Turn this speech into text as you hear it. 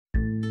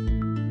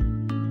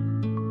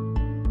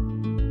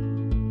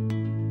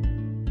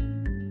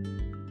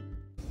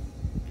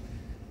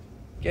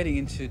getting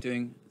into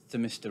doing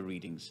thermistor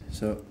readings.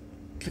 So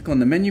click on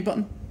the menu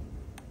button,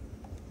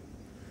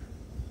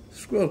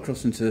 scroll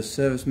across into the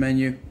service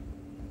menu,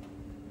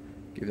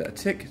 give that a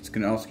tick. It's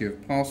going to ask you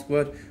a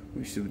password,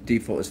 which the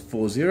default is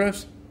 4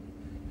 zeros.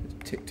 Just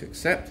tick to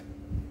accept.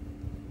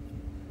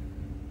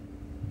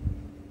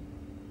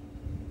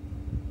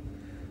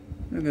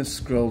 I'm going to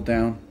scroll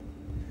down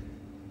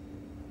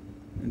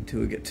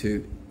until we get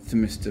to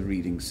thermistor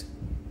readings.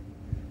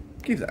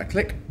 Give that a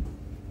click.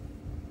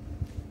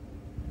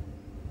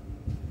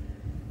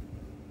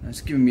 And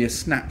it's giving me a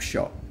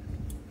snapshot.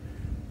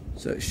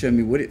 So it's showing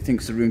me what it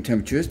thinks the room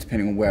temperature is,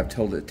 depending on where I've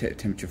told it to take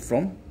the temperature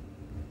from.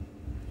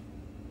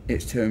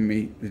 It's telling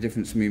me the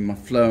difference between my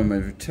flow and my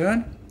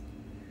return.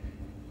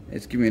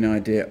 It's giving me an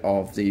idea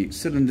of the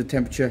cylinder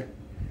temperature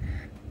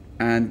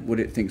and what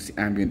it thinks the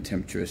ambient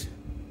temperature is.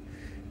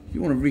 If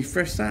you want to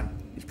refresh that,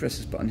 just press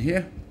this button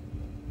here,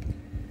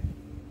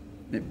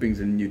 and it brings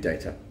in new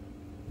data.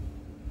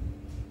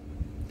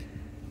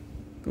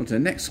 Go on to the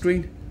next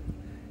screen.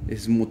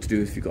 This is more to do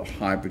if you've got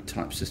hybrid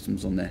type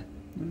systems on there.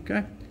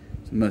 Okay,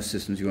 so most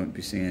systems you won't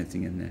be seeing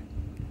anything in there.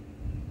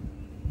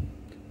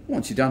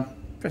 Once you're done,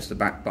 press the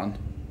back button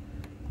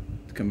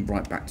to come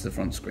right back to the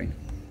front screen.